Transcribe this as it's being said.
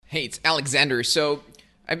Hey, it's Alexander. So,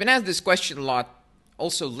 I've been asked this question a lot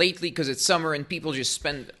also lately because it's summer and people just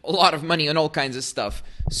spend a lot of money on all kinds of stuff.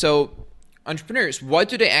 So, entrepreneurs, what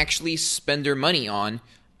do they actually spend their money on?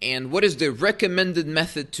 And what is the recommended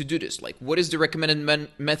method to do this? Like, what is the recommended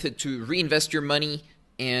method to reinvest your money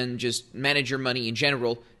and just manage your money in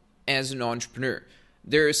general as an entrepreneur?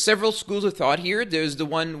 There are several schools of thought here. There's the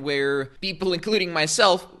one where people, including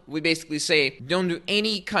myself, we basically say don't do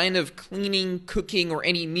any kind of cleaning, cooking, or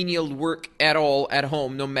any menial work at all at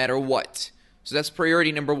home, no matter what. So that's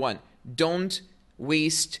priority number one. Don't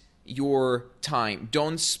waste your time.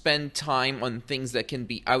 Don't spend time on things that can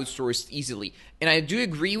be outsourced easily. And I do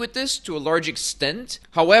agree with this to a large extent.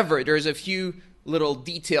 However, there's a few little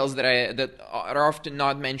details that are often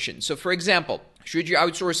not mentioned. So for example, should you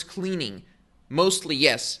outsource cleaning? Mostly,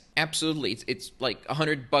 yes, absolutely. It's like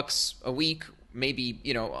 $100 a week, maybe,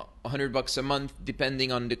 $100 a month, depending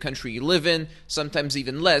on the country you live in, sometimes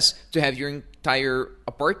even less, to have your entire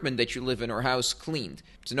apartment that you live in or house cleaned.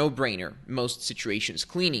 It's a no-brainer. Most situations,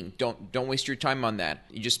 cleaning. Don't waste your time on that.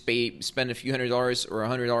 You just spend a few $100 or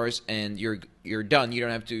 $100, and you're done. You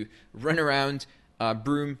don't have to run around,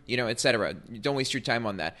 broom, etc. Don't waste your time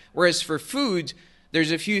on that. Whereas for food,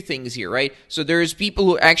 there's a few things here, right? So there's people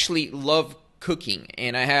who actually love cooking,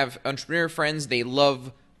 and I have entrepreneur friends. They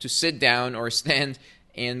love to sit down or stand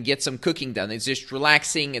and get some cooking done. It's just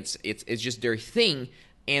relaxing. It's just their thing,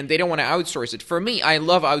 and they don't want to outsource it. For me, I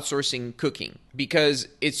love outsourcing cooking because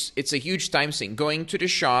it's a huge time sink. Going to the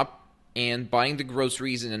shop and buying the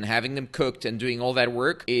groceries and then having them cooked and doing all that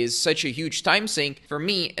work is such a huge time sink. For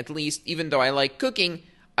me, at least, even though I like cooking,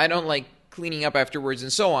 I don't like cleaning up afterwards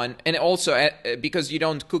and so on. And also, because you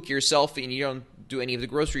don't cook yourself and you don't do any of the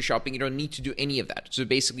grocery shopping, you don't need to do any of that. So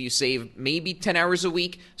basically you save maybe 10 hours a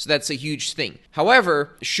week, so that's a huge thing.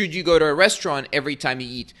 However, should you go to a restaurant every time you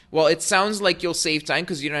eat? Well, it sounds like you'll save time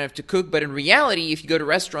because you don't have to cook, but in reality, if you go to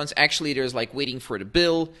restaurants, actually there's like waiting for the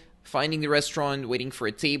bill, finding the restaurant, waiting for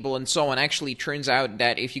a table, and so on. Actually, turns out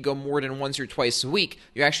that if you go more than once or twice a week,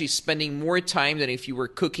 you're actually spending more time than if you were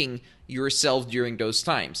cooking yourself during those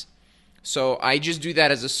times. So I just do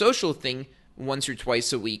that as a social thing once or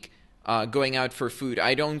twice a week. Going out for food.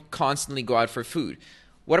 I don't constantly go out for food.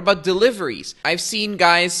 What about deliveries? I've seen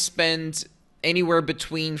guys spend anywhere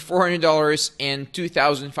between $400 and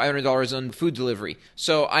 $2,500 on food delivery.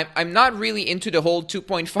 So I'm not really into the whole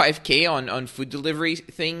 2.5K on food delivery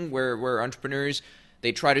thing where entrepreneurs,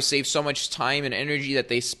 they try to save so much time and energy that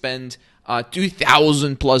they spend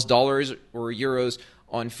 $2,000 plus dollars or euros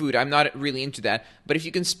on food. I'm not really into that. But if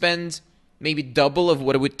you can spend maybe double of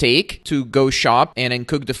what it would take to go shop and then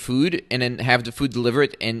cook the food and then have the food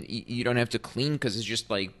delivered and you don't have to clean because it's just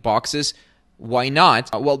like boxes, why not?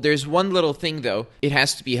 Well, there's one little thing though. It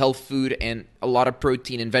has to be health food and a lot of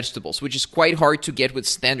protein and vegetables, which is quite hard to get with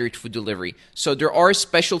standard food delivery. So there are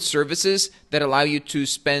special services that allow you to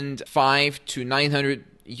spend 5 to 900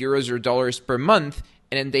 euros or dollars per month,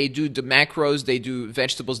 and then they do the macros, they do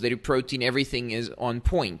vegetables, they do protein, everything is on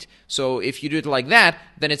point. So if you do it like that,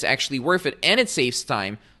 then it's actually worth it and it saves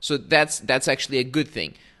time. So that's actually a good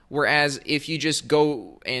thing. Whereas if you just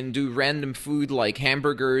go and do random food like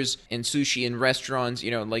hamburgers and sushi in restaurants,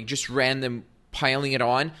 like just random piling it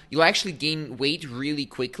on, you'll actually gain weight really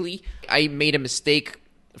quickly. I made a mistake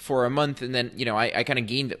for a month and then, I kind of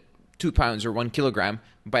gained 2 pounds or 1 kilogram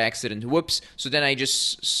by accident. Whoops. So then I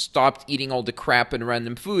just stopped eating all the crap and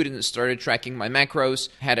random food and started tracking my macros,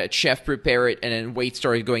 had a chef prepare it, and then weight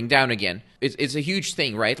started going down again. It's a huge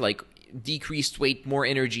thing, right? Like decreased weight, more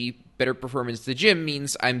energy, better performance at the gym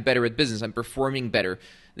means I'm better at business. I'm performing better.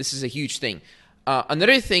 This is a huge thing.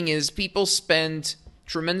 Another thing is people spend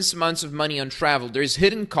tremendous amounts of money on travel. There's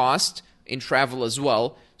hidden cost in travel as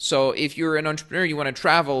well. So if you're an entrepreneur, you want to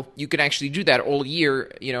travel, you can actually do that all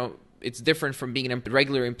year. It's different from being a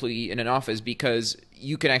regular employee in an office because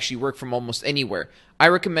you can actually work from almost anywhere. I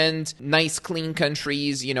recommend nice, clean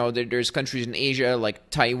countries. There's countries in Asia like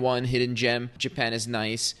Taiwan, hidden gem. Japan is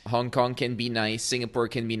nice. Hong Kong can be nice. Singapore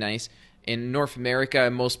can be nice. In North America,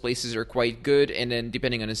 most places are quite good. And then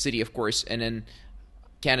depending on the city, of course. And then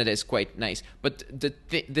Canada is quite nice. But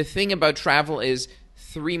the thing about travel is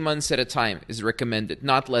 3 months at a time is recommended,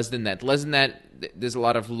 not less than that. Less than that, there's a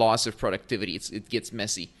lot of loss of productivity. It gets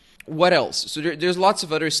messy. What else? So there's lots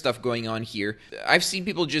of other stuff going on here. I've seen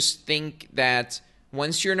people just think that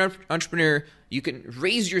once you're an entrepreneur, you can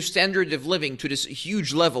raise your standard of living to this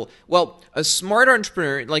huge level. Well, a smart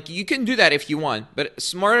entrepreneur, like you can do that if you want, but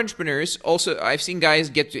smart entrepreneurs also, I've seen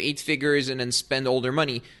guys get to 8 figures and then spend all their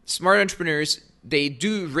money. Smart entrepreneurs, they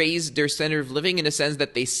do raise their standard of living in the sense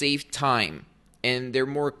that they save time and they're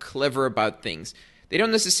more clever about things. they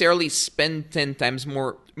don't necessarily spend 10 times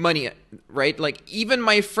more money, right? Like even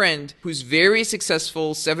my friend who's very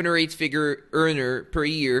successful, 7 or 8 figure earner per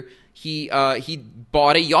year, he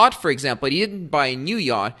bought a yacht, for example. He didn't buy a new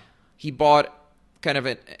yacht. He bought kind of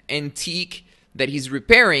an antique that he's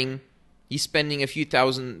repairing. He's spending a few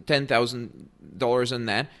thousand, $10,000 on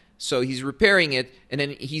that. So he's repairing it, and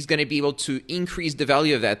then he's going to be able to increase the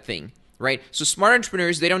value of that thing, right? So smart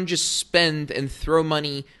entrepreneurs, they don't just spend and throw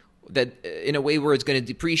money that in a way where it's going to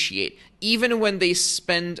depreciate. Even when they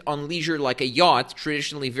spend on leisure like a yacht,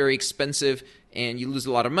 traditionally very expensive, and you lose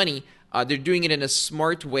a lot of money, they're doing it in a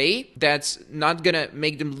smart way that's not going to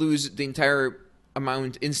make them lose the entire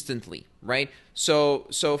amount instantly, right? So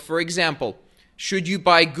for example, should you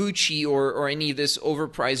buy Gucci or any of this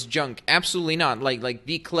overpriced junk? Absolutely not. Like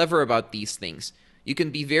be clever about these things. You can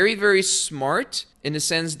be very, very smart in the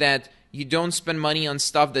sense that you don't spend money on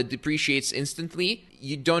stuff that depreciates instantly.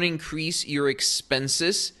 You don't increase your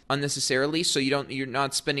expenses unnecessarily, so you're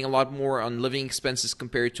not spending a lot more on living expenses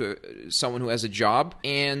compared to someone who has a job,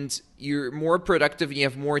 and you're more productive and you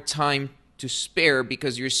have more time to spare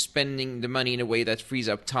because you're spending the money in a way that frees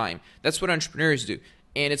up time. That's what entrepreneurs do.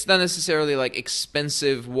 And it's not necessarily like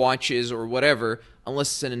expensive watches or whatever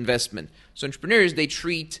unless it's an investment. So entrepreneurs, they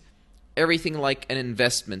treat everything like an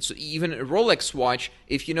investment. So even a Rolex watch,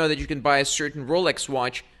 if you know that you can buy a certain Rolex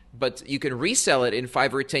watch, but you can resell it in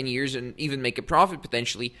 5 or 10 years and even make a profit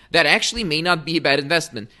potentially, that actually may not be a bad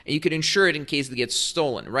investment. And you could insure it in case it gets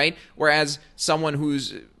stolen, right? Whereas someone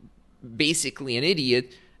who's basically an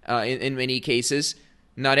idiot in many cases,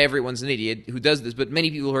 not everyone's an idiot who does this, but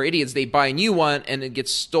many people who are idiots, they buy a new one and it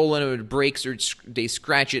gets stolen or it breaks or they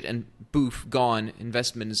scratch it and poof, gone.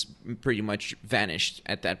 Investment is pretty much vanished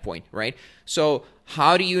at that point, right? So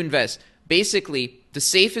how do you invest? Basically, the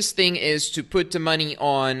safest thing is to put the money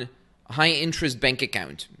on a high interest bank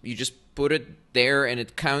account. You just put it there and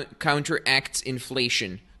it counteracts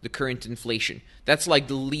inflation, the current inflation. That's like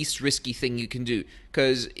the least risky thing you can do,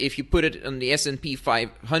 because if you put it on the S&P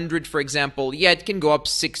 500, for example, yeah, it can go up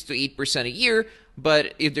 6 to 8% a year,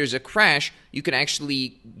 but if there's a crash, you can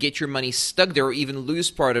actually get your money stuck there or even lose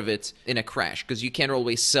part of it in a crash, because you can't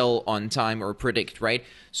always sell on time or predict, right?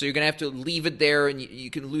 So you're going to have to leave it there, and you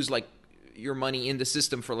can lose like your money in the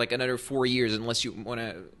system for like another 4 years unless you want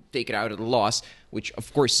to take it out at a loss, which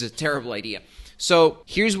of course is a terrible idea. So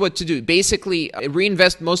here's what to do. Basically,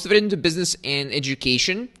 reinvest most of it into business and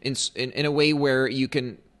education in a way where you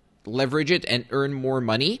can leverage it and earn more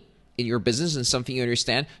money in your business and something you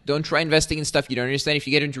understand. Don't try investing in stuff you don't understand. If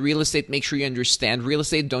you get into real estate, make sure you understand real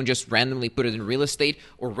estate. Don't just randomly put it in real estate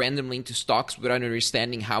or randomly into stocks without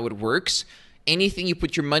understanding how it works. Anything you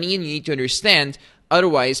put your money in, you need to understand.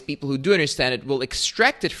 Otherwise, people who do understand it will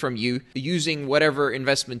extract it from you using whatever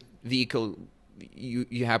investment vehicle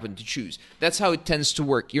you happen to choose. That's how it tends to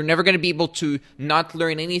work. You're never going to be able to not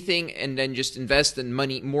learn anything and then just invest and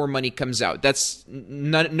more money comes out. That's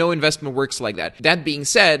no investment works like that. That being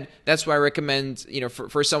said, that's why I recommend,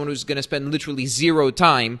 for someone who's going to spend literally zero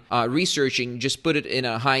time researching, just put it in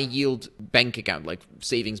a high yield bank account, like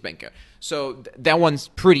savings bank account. So that one's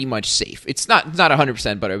pretty much safe. It's not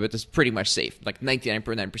 100% better, but it's pretty much safe, like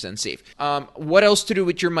 99.9% safe. What else to do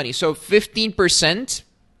with your money? So 15%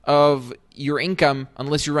 of your income,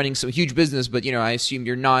 unless you're running some huge business, but I assume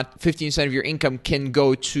you're not, 15% of your income can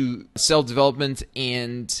go to self-development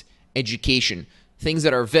and education. Things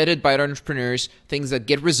that are vetted by entrepreneurs, things that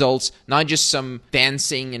get results, not just some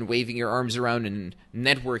dancing and waving your arms around and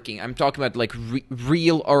networking. I'm talking about like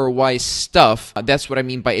real ROI stuff. That's what I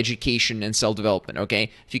mean by education and self-development,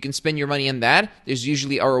 okay? If you can spend your money on that, there's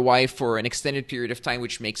usually ROI for an extended period of time,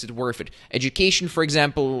 which makes it worth it. Education, for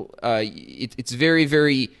example, it's very,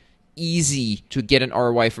 very easy to get an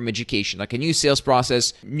ROI from education, like a new sales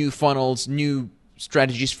process, new funnels, new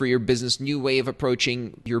strategies for your business, new way of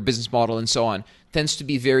approaching your business model, and so on, tends to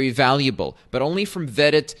be very valuable, but only from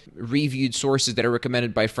vetted, reviewed sources that are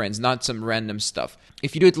recommended by friends, not some random stuff.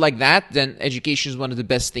 If you do it like that, then education is one of the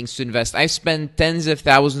best things to invest. I spend tens of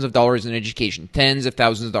thousands of dollars in education, tens of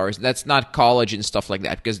thousands of dollars. That's not college and stuff like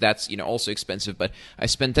that, because that's also expensive, but I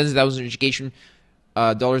spend tens of thousands in education,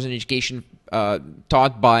 dollars in education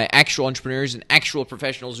taught by actual entrepreneurs and actual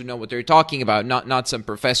professionals who know what they're talking about, not some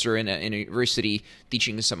professor in a university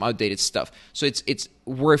teaching some outdated stuff. So it's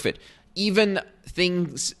worth it. Even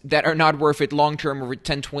things that are not worth it long-term over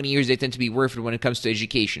 10, 20 years, they tend to be worth it when it comes to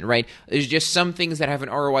education, right? There's just some things that have an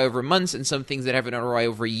ROI over months and some things that have an ROI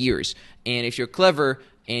over years. And if you're clever,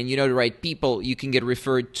 and you know the right people, you can get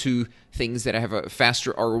referred to things that have a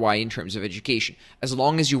faster ROI in terms of education. As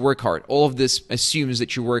long as you work hard. All of this assumes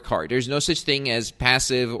that you work hard. There's no such thing as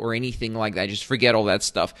passive or anything like that. Just forget all that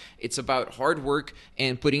stuff. It's about hard work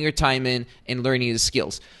and putting your time in and learning the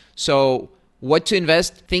skills. So what to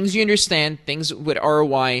invest? Things you understand, things with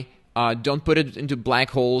ROI. Don't put it into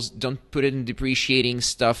black holes. Don't put it in depreciating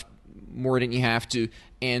stuff more than you have to.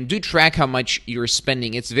 And do track how much you're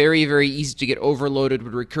spending. It's very, very easy to get overloaded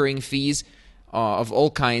with recurring fees of all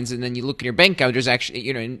kinds, and then you look at your bank account, there's actually,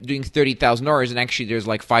 doing $30,000, and actually there's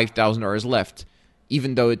like $5,000 left,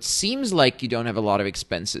 even though it seems like you don't have a lot of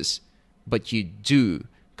expenses, but you do,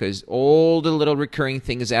 because all the little recurring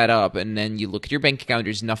things add up, and then you look at your bank account,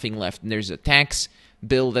 there's nothing left, and there's a tax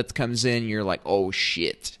bill that comes in, you're like, oh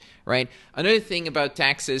shit, right? Another thing about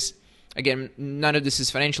taxes, again, none of this is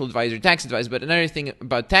financial advice or tax advice, but another thing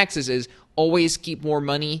about taxes is always keep more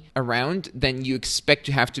money around than you expect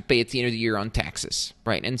to have to pay at the end of the year on taxes,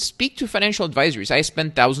 right? And speak to financial advisors. I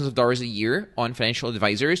spend thousands of dollars a year on financial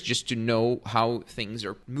advisors just to know how things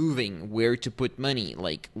are moving, where to put money,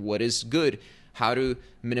 like what is good, how to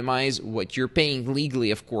minimize what you're paying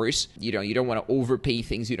legally, of course. You don't want to overpay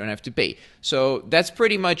things you don't have to pay. So that's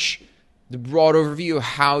pretty much the broad overview of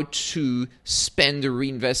how to spend or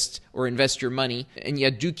reinvest or invest your money, and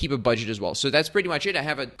yet do keep a budget as well. So that's pretty much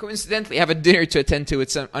it. Coincidentally, I have a dinner to attend to with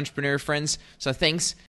some entrepreneur friends. So thanks